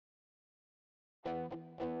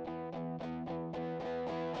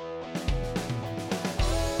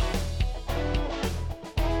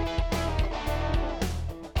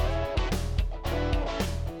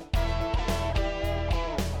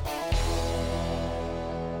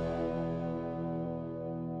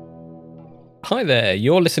Hi there,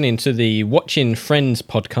 you're listening to the Watching Friends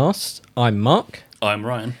podcast. I'm Mark. I'm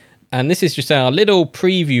Ryan. And this is just our little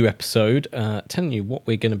preview episode telling you what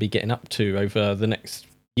we're going to be getting up to over the next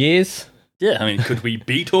years. Yeah, I mean, could we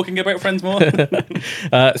be talking about Friends more?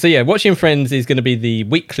 Watching Friends is going to be the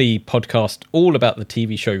weekly podcast all about the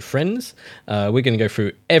TV show Friends. We're going to go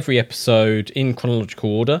through every episode in chronological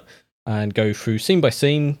order and go through scene by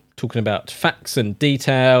scene, talking about facts and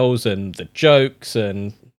details and the jokes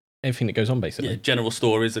and everything that goes on, basically. Yeah, general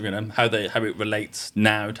stories of, how it relates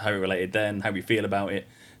now to how it related then, how we feel about it.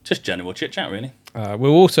 Just general chit-chat, really.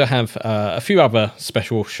 We'll also have a few other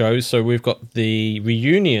special shows. So we've got the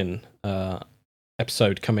reunion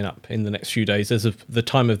episode coming up in the next few days as of the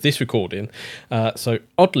time of this recording. So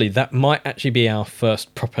oddly, that might actually be our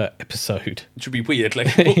first proper episode. It should be weird.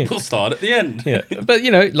 Like we'll start at the end. Yeah, but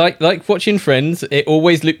like watching Friends, it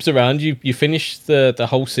always loops around. You finish the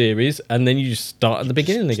whole series and then you just start at the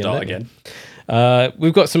beginning again. Start again.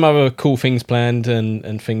 We've got some other cool things planned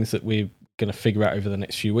and things that we're going to figure out over the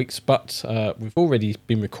next few weeks, but we've already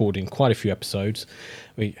been recording quite a few episodes.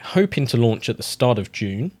 We're hoping to launch at the start of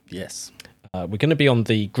June. Yes. We're going to be on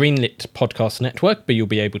the Greenlit Podcast Network, but you'll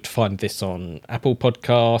be able to find this on Apple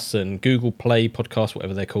Podcasts and Google Play Podcasts,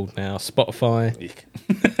 whatever they're called now, Spotify,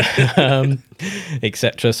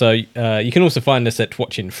 etc. So you can also find us at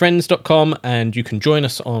watchingfriends.com, and you can join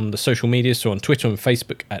us on the social media, so on Twitter and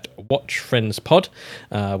Facebook at WatchFriendsPod.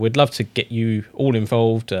 We'd love to get you all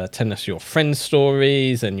involved, telling us your Friends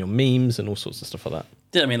stories and your memes and all sorts of stuff like that.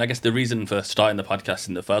 Yeah, I mean, I guess the reason for starting the podcast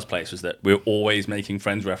in the first place was that we're always making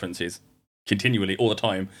Friends references continually all the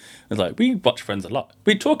time. It's like, we watch Friends a lot.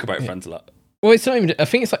 We talk about Friends a lot. Well, it's not even, I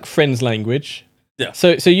think it's like Friends language. Yeah.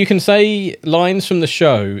 So you can say lines from the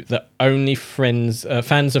show that only Friends,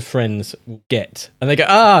 fans of Friends will get. And they go,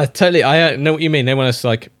 totally, I know what you mean. They want us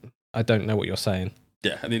like, I don't know what you're saying.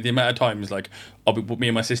 Yeah, I mean, the amount of times, like, me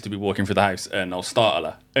and my sister will be walking through the house and I'll startle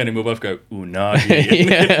her. And then we'll both go, unagi.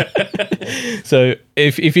 Yeah. So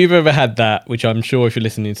if you've ever had that, which I'm sure if you're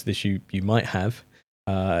listening to this, you might have,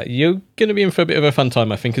 you're going to be in for a bit of a fun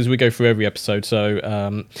time, I think, as we go through every episode. So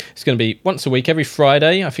it's going to be once a week, every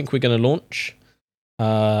Friday, I think we're going to launch.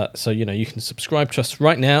 So, you can subscribe to us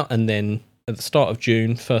right now, and then at the start of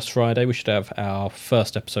June, first Friday, we should have our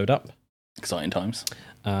first episode up. Exciting times.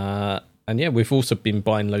 And yeah, we've also been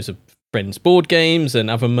buying loads of Friends board games and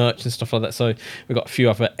other merch and stuff like that. So we've got a few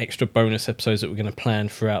other extra bonus episodes that we're going to plan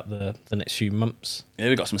throughout the next few months. Yeah,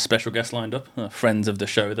 we've got some special guests lined up, friends of the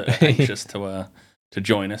show that are anxious to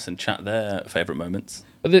join us and chat their favourite moments.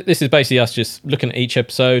 But this is basically us just looking at each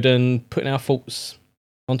episode and putting our thoughts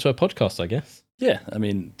onto a podcast, I guess. Yeah, I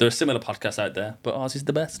mean, there are similar podcasts out there, but ours is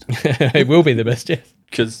the best. It will be the best, yes.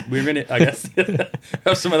 Because we're in it, I guess.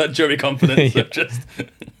 Have some of that Joey confidence. Yeah. Of just...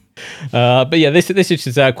 But yeah, this is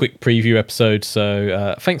just our quick preview episode.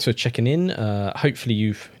 So thanks for checking in. Hopefully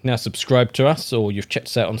you've now subscribed to us or you've checked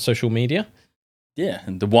us out on social media. Yeah,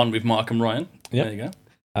 and the one with Mark and Ryan. Yep. There you go.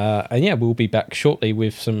 And yeah, we'll be back shortly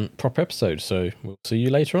with some proper episodes. So we'll see you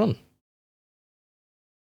later on.